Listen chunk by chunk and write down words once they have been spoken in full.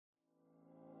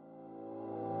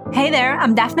Hey there,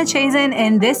 I'm Daphna Chazen,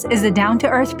 and this is the Down to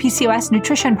Earth PCOS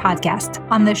Nutrition Podcast.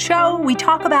 On the show, we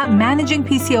talk about managing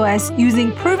PCOS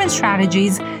using proven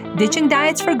strategies, ditching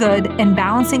diets for good, and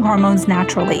balancing hormones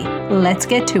naturally. Let's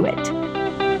get to it.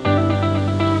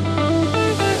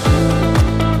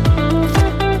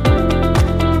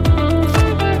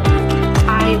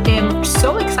 I am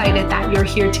so excited that you're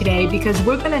here today because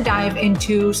we're going to dive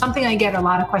into something I get a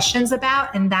lot of questions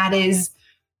about, and that is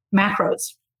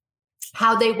macros.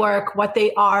 How they work, what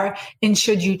they are, and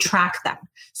should you track them?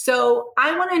 So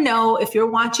I want to know if you're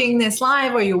watching this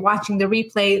live or you're watching the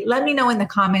replay, let me know in the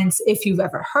comments if you've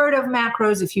ever heard of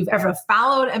macros, if you've ever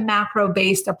followed a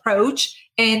macro-based approach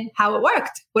and how it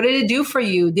worked. What did it do for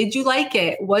you? Did you like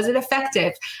it? Was it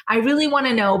effective? I really want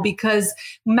to know because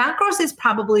macros is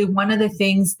probably one of the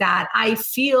things that I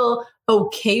feel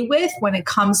okay with when it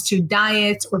comes to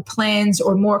diets or plans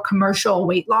or more commercial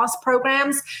weight loss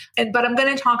programs. But I'm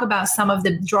going to talk about some of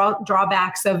the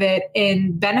drawbacks of it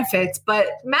and benefits. But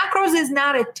macros is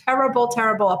not a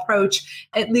terrible approach,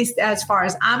 at least as far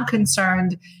as I'm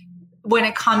concerned, when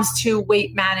it comes to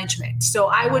weight management. So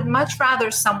I would much rather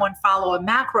someone follow a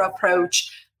macro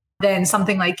approach than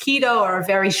something like keto or a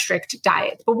very strict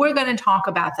diet. But we're going to talk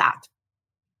about that.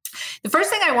 The first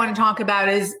thing I want to talk about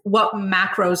is what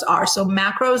macros are. So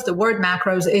macros, the word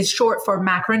macros is short for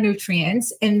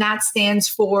macronutrients, and that stands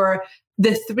for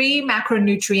the three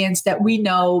macronutrients that we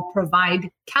know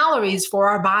provide calories for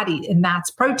our body, and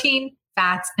that's protein,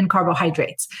 fats, and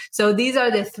carbohydrates. So these are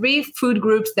the three food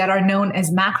groups that are known as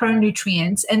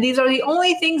macronutrients, and these are the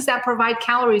only things that provide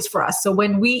calories for us. So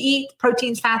when we eat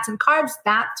proteins, fats, and carbs,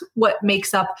 that's what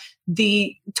makes up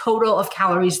the total of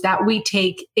calories that we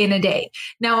take in a day.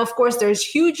 Now, of course, there's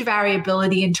huge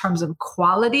variability in terms of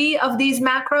quality of these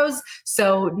macros.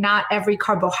 So not every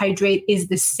carbohydrate is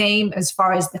the same as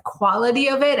far as the quality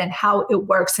of it and how it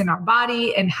works in our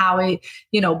body and how it,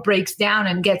 breaks down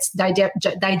and gets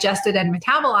digested and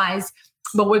metabolized.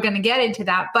 But we're going to get into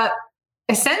that. But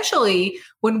essentially,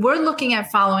 when we're looking at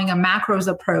following a macros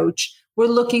approach, we're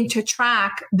looking to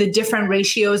track the different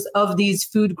ratios of these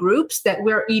food groups that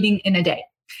we're eating in a day.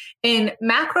 And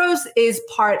macros is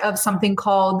part of something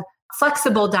called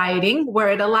flexible dieting, where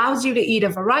it allows you to eat a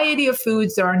variety of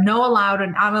foods. There are no allowed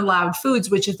and unallowed foods,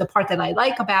 which is the part that I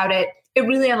like about it. It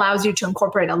really allows you to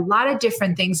incorporate a lot of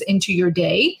different things into your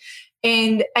day.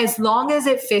 And as long as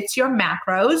it fits your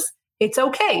macros, it's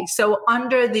okay. So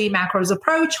under the macros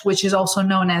approach, which is also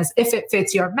known as if it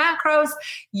fits your macros,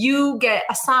 you get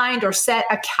assigned or set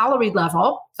a calorie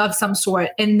level of some sort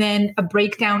and then a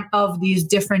breakdown of these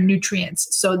different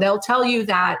nutrients. So they'll tell you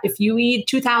that if you eat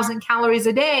 2,000 calories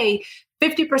a day,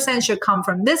 50% should come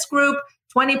from this group,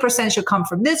 20% should come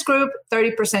from this group,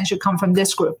 30% should come from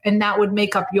this group. And that would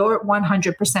make up your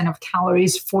 100% of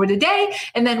calories for the day.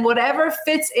 And then whatever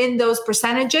fits in those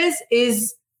percentages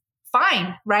is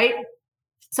fine, right?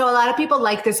 So a lot of people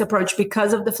like this approach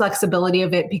because of the flexibility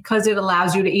of it, because it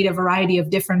allows you to eat a variety of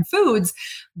different foods.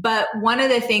 But one of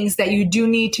the things that you do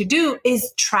need to do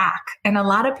is track. And a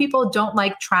lot of people don't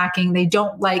like tracking. They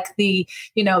don't like the,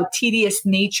 tedious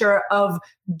nature of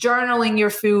journaling your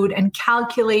food and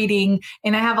calculating.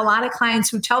 And I have a lot of clients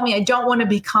who tell me, I don't want to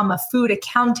become a food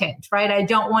accountant, right? I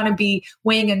don't want to be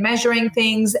weighing and measuring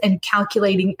things and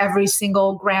calculating every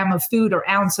single gram of food or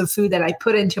ounce of food that I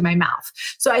put into my mouth.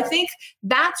 So I think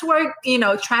that's where,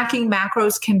 tracking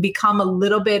macros can become a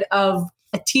little bit of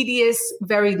a tedious,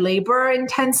 very labor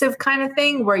intensive kind of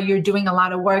thing where you're doing a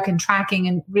lot of work and tracking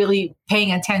and really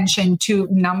paying attention to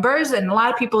numbers. And a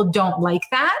lot of people don't like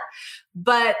that.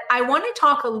 But I want to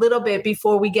talk a little bit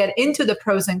before we get into the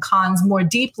pros and cons more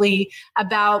deeply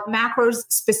about macros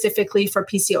specifically for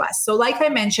PCOS. So like I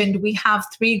mentioned, we have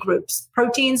three groups: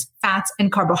 proteins, fats,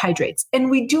 and carbohydrates. And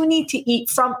we do need to eat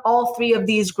from all three of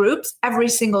these groups every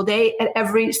single day at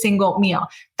every single meal.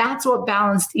 That's what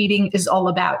balanced eating is all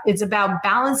about. It's about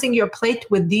balancing your plate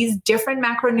with these different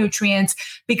macronutrients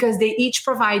because they each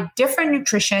provide different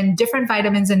nutrition, different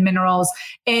vitamins and minerals,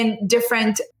 and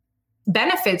different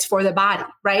benefits for the body,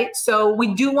 right? So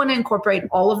we do want to incorporate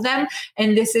all of them.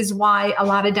 And this is why a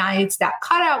lot of diets that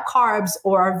cut out carbs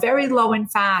or are very low in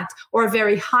fat or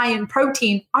very high in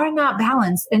protein are not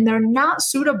balanced, and they're not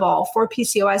suitable for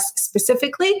PCOS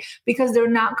specifically because they're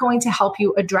not going to help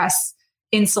you address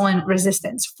insulin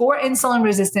resistance. For insulin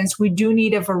resistance, we do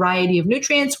need a variety of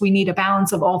nutrients. We need a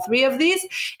balance of all three of these.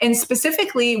 And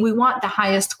specifically, we want the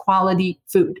highest quality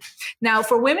food. Now,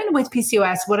 for women with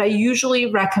PCOS, what I usually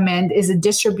recommend is a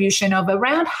distribution of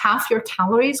around half your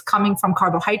calories coming from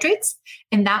carbohydrates.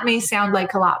 And that may sound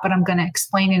like a lot, but I'm going to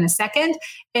explain in a second.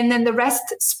 And then the rest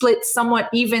split somewhat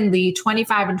evenly,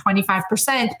 25 and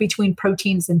 25% between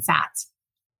proteins and fats.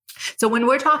 So when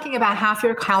we're talking about half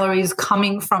your calories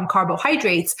coming from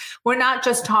carbohydrates, we're not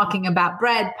just talking about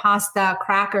bread, pasta,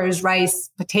 crackers, rice,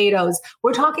 potatoes.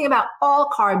 We're talking about all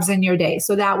carbs in your day.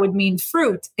 So that would mean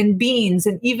fruit and beans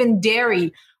and even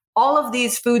dairy. All of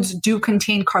these foods do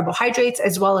contain carbohydrates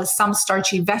as well as some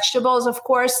starchy vegetables, of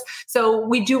course. So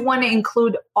we do want to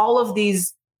include all of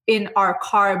these in our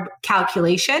carb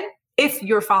calculation if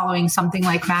you're following something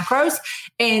like macros.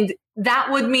 And that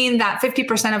would mean that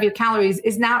 50% of your calories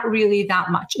is not really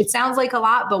that much. It sounds like a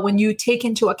lot, but when you take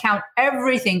into account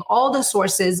everything, all the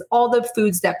sources, all the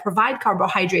foods that provide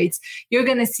carbohydrates, you're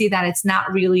going to see that it's not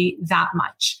really that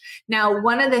much. Now,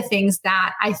 one of the things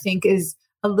that I think is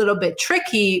a little bit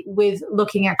tricky with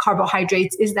looking at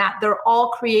carbohydrates is that they're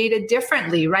all created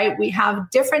differently, right? We have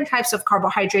different types of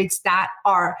carbohydrates that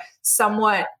are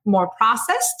somewhat more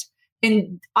processed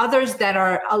and others that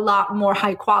are a lot more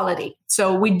high quality.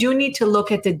 So we do need to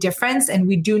look at the difference, and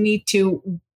we do need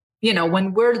to,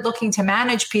 when we're looking to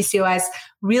manage PCOS,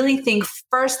 really think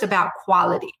first about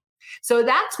quality. So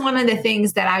that's one of the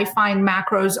things that I find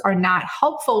macros are not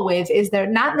helpful with, is they're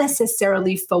not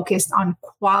necessarily focused on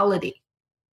quality.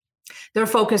 They're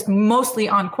focused mostly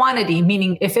on quantity,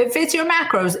 meaning if it fits your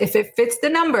macros, if it fits the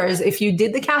numbers, if you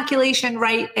did the calculation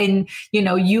right, and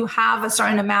you have a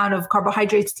certain amount of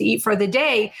carbohydrates to eat for the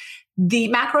day, the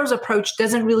macros approach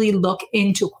doesn't really look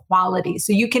into quality.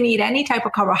 So you can eat any type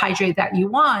of carbohydrate that you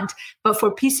want, but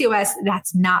for PCOS,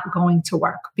 that's not going to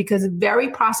work, because very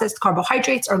processed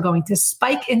carbohydrates are going to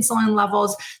spike insulin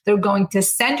levels. They're going to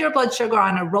send your blood sugar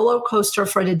on a roller coaster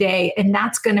for the day, and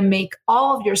that's going to make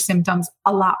all of your symptoms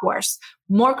a lot worse.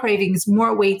 More cravings,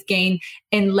 more weight gain,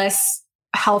 and less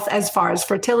health as far as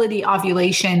fertility,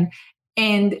 ovulation,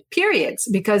 and periods,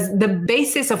 because the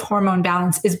basis of hormone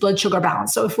balance is blood sugar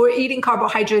balance. So if we're eating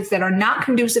carbohydrates that are not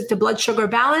conducive to blood sugar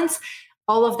balance,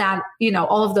 all of that,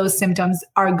 all of those symptoms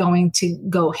are going to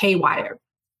go haywire.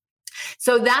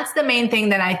 So that's the main thing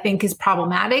that I think is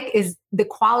problematic, is the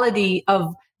quality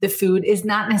of the food is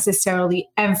not necessarily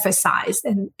emphasized.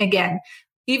 And again,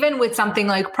 even with something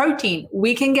like protein,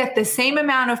 we can get the same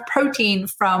amount of protein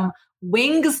from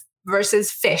wings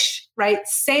versus fish, right?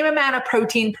 Same amount of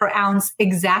protein per ounce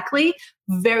exactly,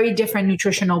 very different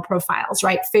nutritional profiles,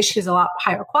 right? Fish is a lot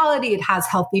higher quality. It has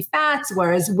healthy fats,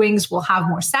 whereas wings will have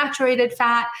more saturated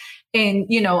fat. And,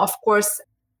 of course,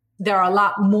 there are a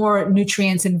lot more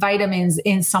nutrients and vitamins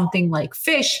in something like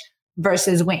fish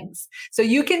versus wings. So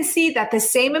you can see that the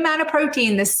same amount of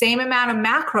protein, the same amount of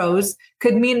macros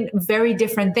could mean very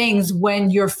different things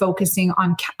when you're focusing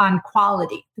on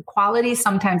quality. The quality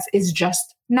sometimes is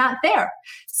just not there.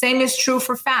 Same is true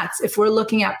for fats. If we're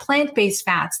looking at plant-based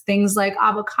fats, things like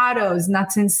avocados,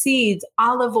 nuts and seeds,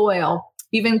 olive oil,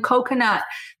 even coconut,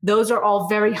 those are all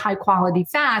very high quality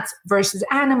fats versus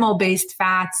animal-based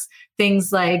fats,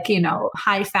 things like,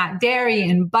 high fat dairy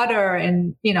and butter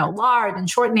and, lard and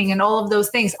shortening and all of those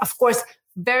things. Of course,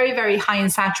 very, very high in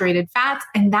saturated fats,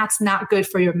 and that's not good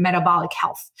for your metabolic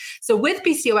health. So with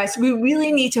PCOS, we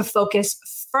really need to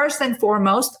focus first and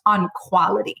foremost on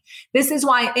quality. This is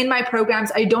why in my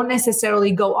programs, I don't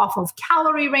necessarily go off of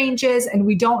calorie ranges, and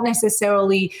we don't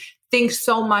necessarily think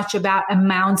so much about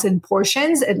amounts and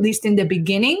portions, at least in the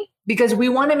beginning, because we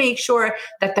want to make sure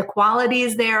that the quality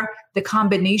is there, the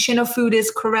combination of food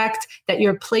is correct, that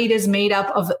your plate is made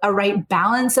up of a right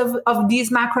balance of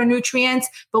these macronutrients,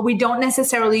 but we don't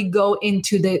necessarily go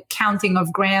into the counting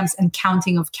of grams and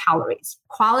counting of calories.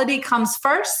 Quality comes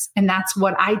first, and that's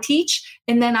what I teach.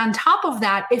 And then on top of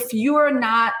that, if you're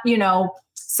not,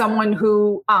 someone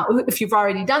who, if you've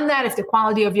already done that, if the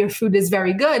quality of your food is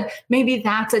very good, maybe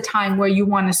that's a time where you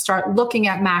want to start looking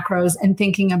at macros and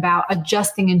thinking about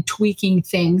adjusting and tweaking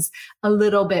things a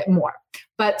little bit more.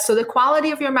 But so the quality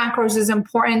of your macros is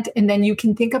important. And then you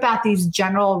can think about these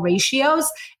general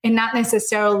ratios and not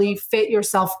necessarily fit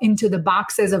yourself into the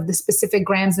boxes of the specific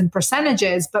grams and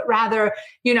percentages, but rather,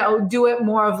 do it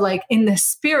more of like in the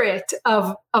spirit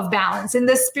of balance, in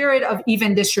the spirit of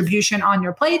even distribution on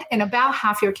your plate. And about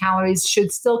half your calories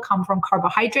should still come from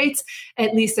carbohydrates,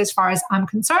 at least as far as I'm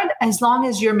concerned, as long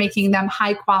as you're making them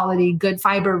high quality, good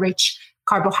fiber rich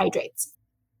carbohydrates.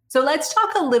 So let's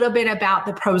talk a little bit about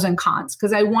the pros and cons,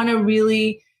 because I want to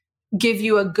really give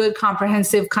you a good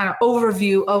comprehensive kind of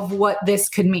overview of what this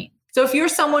could mean. So if you're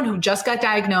someone who just got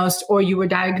diagnosed, or you were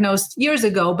diagnosed years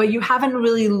ago, but you haven't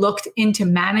really looked into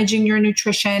managing your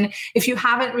nutrition, if you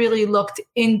haven't really looked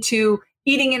into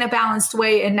eating in a balanced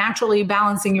way and naturally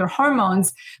balancing your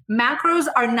hormones, macros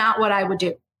are not what I would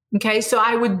do. Okay, so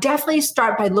I would definitely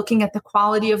start by looking at the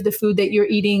quality of the food that you're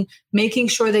eating, making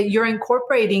sure that you're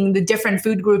incorporating the different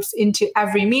food groups into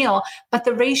every meal. But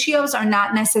the ratios are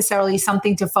not necessarily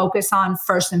something to focus on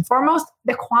first and foremost.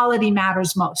 The quality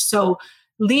matters most. So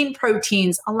lean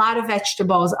proteins, a lot of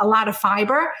vegetables, a lot of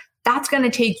fiber, that's going to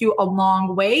take you a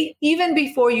long way, even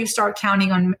before you start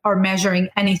counting on or measuring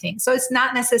anything. So it's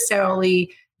not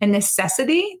necessarily a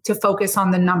necessity to focus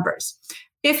on the numbers.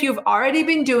 If you've already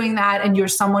been doing that and you're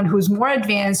someone who's more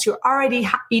advanced, you're already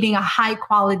eating a high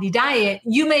quality diet,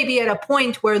 you may be at a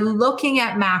point where looking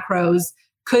at macros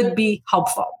could be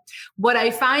helpful. What I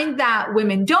find that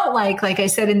women don't like I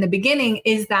said in the beginning,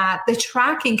 is that the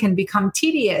tracking can become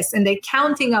tedious and the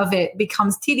counting of it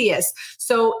becomes tedious.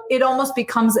 So it almost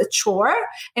becomes a chore,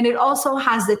 and it also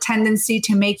has the tendency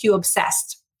to make you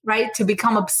obsessed, right? To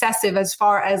become obsessive as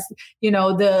far as,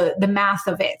 the math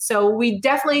of it. So we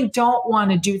definitely don't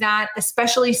want to do that,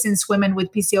 especially since women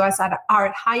with PCOS are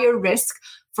at higher risk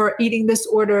for eating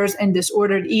disorders and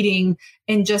disordered eating,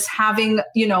 and just having,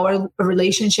 a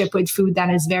relationship with food that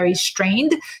is very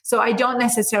strained. So I don't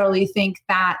necessarily think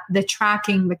that the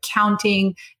tracking, the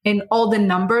counting, and all the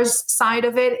numbers side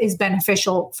of it is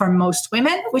beneficial for most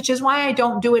women, which is why I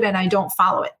don't do it and I don't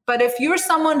follow it. But if you're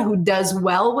someone who does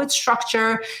well with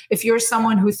structure, if you're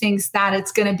someone who thinks that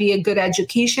it's going to be a good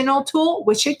educational tool,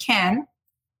 which it can,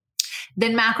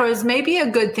 then macros may be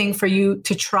a good thing for you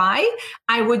to try.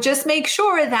 I would just make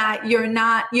sure that you're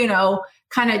not,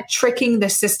 kind of tricking the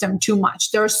system too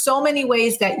much. There are so many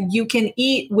ways that you can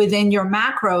eat within your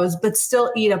macros, but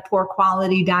still eat a poor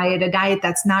quality diet, a diet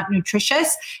that's not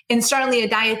nutritious, and certainly a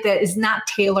diet that is not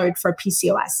tailored for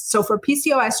PCOS. So for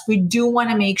PCOS, we do want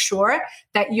to make sure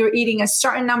that you're eating a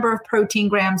certain number of protein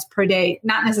grams per day,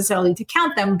 not necessarily to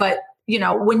count them, but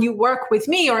when you work with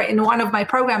me or in one of my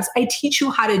programs, I teach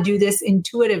you how to do this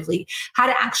intuitively, how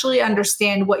to actually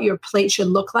understand what your plate should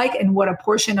look like and what a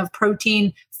portion of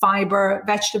protein, fiber,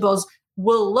 vegetables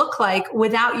will look like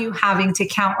without you having to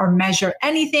count or measure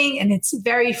anything. And it's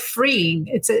very freeing.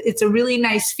 It's a really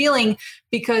nice feeling,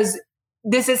 because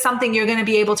this is something you're going to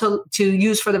be able to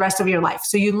use for the rest of your life.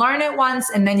 So you learn it once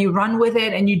and then you run with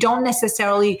it, and you don't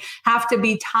necessarily have to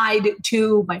be tied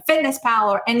to MyFitnessPal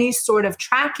or any sort of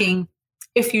tracking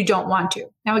if you don't want to.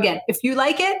 Now, again, if you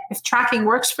like it, if tracking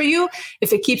works for you,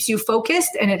 if it keeps you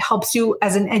focused and it helps you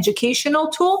as an educational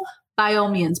tool, by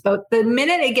all means. But the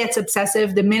minute it gets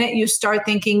obsessive, the minute you start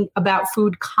thinking about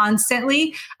food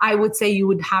constantly, I would say you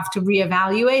would have to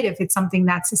reevaluate if it's something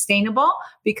that's sustainable,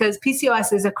 because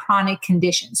PCOS is a chronic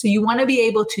condition. So you want to be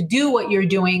able to do what you're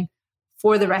doing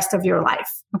for the rest of your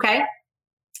life. Okay.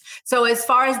 So as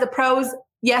far as the pros,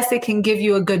 yes, it can give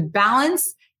you a good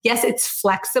balance. Yes, it's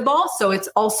flexible. So it's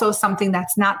also something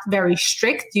that's not very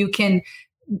strict. You can,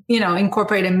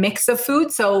 incorporate a mix of food.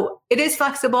 So it is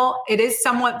flexible. It is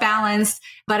somewhat balanced,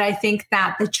 but I think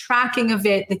that the tracking of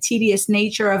it, the tedious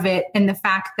nature of it, and the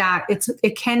fact that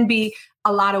it can be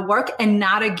a lot of work and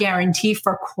not a guarantee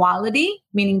for quality,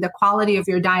 meaning the quality of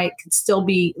your diet could still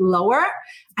be lower.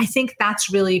 I think that's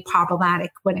really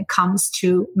problematic when it comes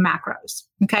to macros.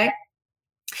 Okay.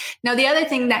 Now, the other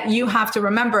thing that you have to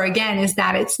remember again is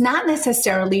that it's not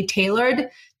necessarily tailored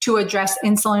to address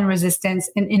insulin resistance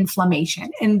and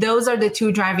inflammation. And those are the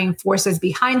two driving forces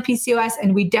behind PCOS.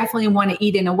 And we definitely want to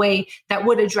eat in a way that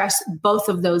would address both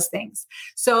of those things.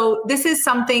 So this is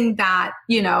something that,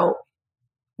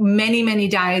 many, many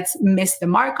diets miss the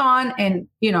mark on. And,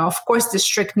 of course, the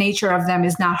strict nature of them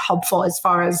is not helpful as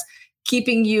far as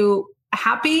keeping you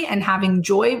happy and having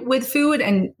joy with food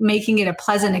and making it a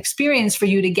pleasant experience for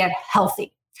you to get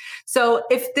healthy. So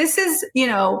if this is,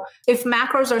 if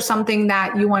macros are something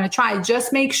that you want to try,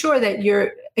 just make sure that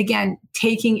you're, again,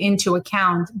 taking into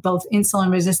account both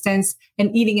insulin resistance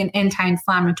and eating an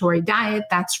anti-inflammatory diet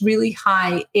that's really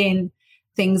high in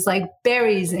things like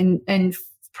berries and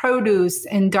produce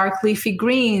and dark leafy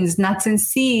greens, nuts and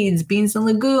seeds, beans and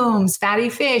legumes, fatty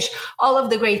fish, all of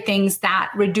the great things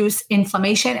that reduce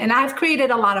inflammation. And I've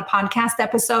created a lot of podcast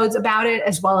episodes about it,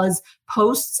 as well as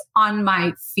posts on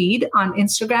my feed on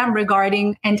Instagram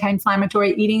regarding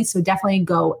anti-inflammatory eating. So definitely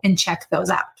go and check those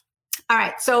out. All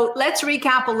right. So let's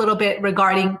recap a little bit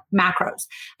regarding macros.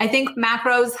 I think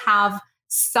macros have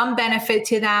some benefit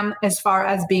to them as far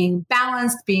as being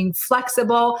balanced, being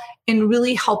flexible, and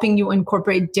really helping you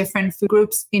incorporate different food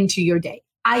groups into your day.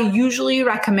 I usually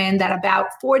recommend that about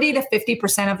 40 to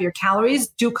 50% of your calories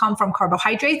do come from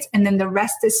carbohydrates, and then the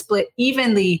rest is split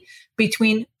evenly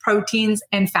between proteins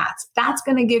and fats. That's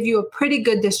going to give you a pretty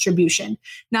good distribution.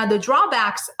 Now, the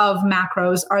drawbacks of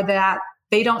macros are that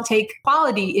they don't take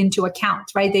quality into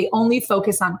account, right? They only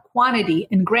focus on quantity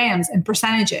and grams and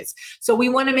percentages. So we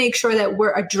want to make sure that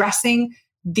we're addressing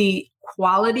the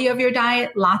quality of your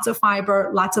diet, lots of fiber,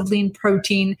 lots of lean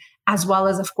protein, as well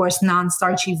as, of course,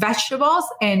 non-starchy vegetables.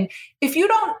 And if you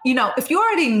don't, if you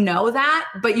already know that,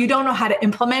 but you don't know how to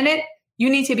implement it, you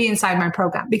need to be inside my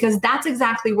program, because that's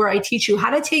exactly where I teach you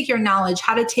how to take your knowledge,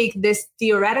 how to take this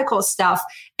theoretical stuff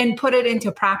and put it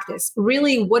into practice.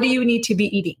 Really, what do you need to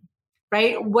be eating?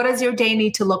 Right? What does your day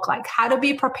need to look like? How to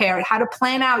be prepared, how to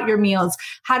plan out your meals,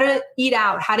 how to eat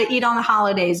out, how to eat on the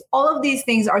holidays. All of these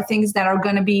things are things that are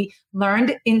going to be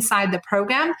learned inside the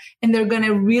program, and they're going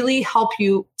to really help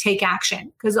you take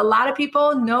action, because a lot of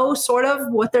people know sort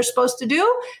of what they're supposed to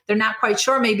do. They're not quite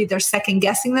sure. Maybe they're second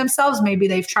guessing themselves. Maybe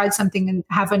they've tried something and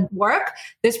haven't worked.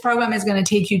 This program is going to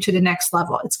take you to the next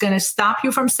level. It's going to stop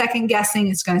you from second guessing.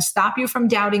 It's going to stop you from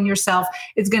doubting yourself.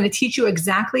 It's going to teach you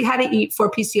exactly how to eat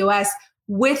for PCOS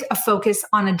with a focus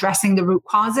on addressing the root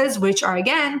causes, which are,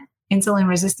 again, insulin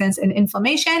resistance and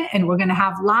inflammation. And we're going to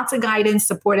have lots of guidance,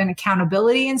 support, and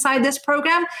accountability inside this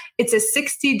program. It's a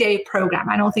 60-day program.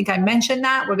 I don't think I mentioned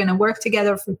that. We're going to work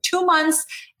together for 2 months,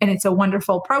 and it's a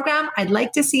wonderful program. I'd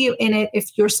like to see you in it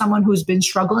if you're someone who's been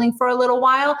struggling for a little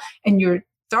while and you're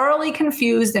thoroughly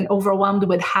confused and overwhelmed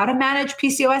with how to manage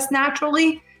PCOS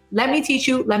naturally. Let me teach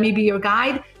you. Let me be your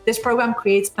guide. This program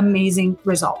creates amazing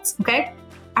results. Okay?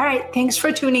 All right. Thanks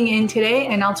for tuning in today,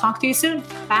 and I'll talk to you soon.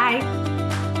 Bye.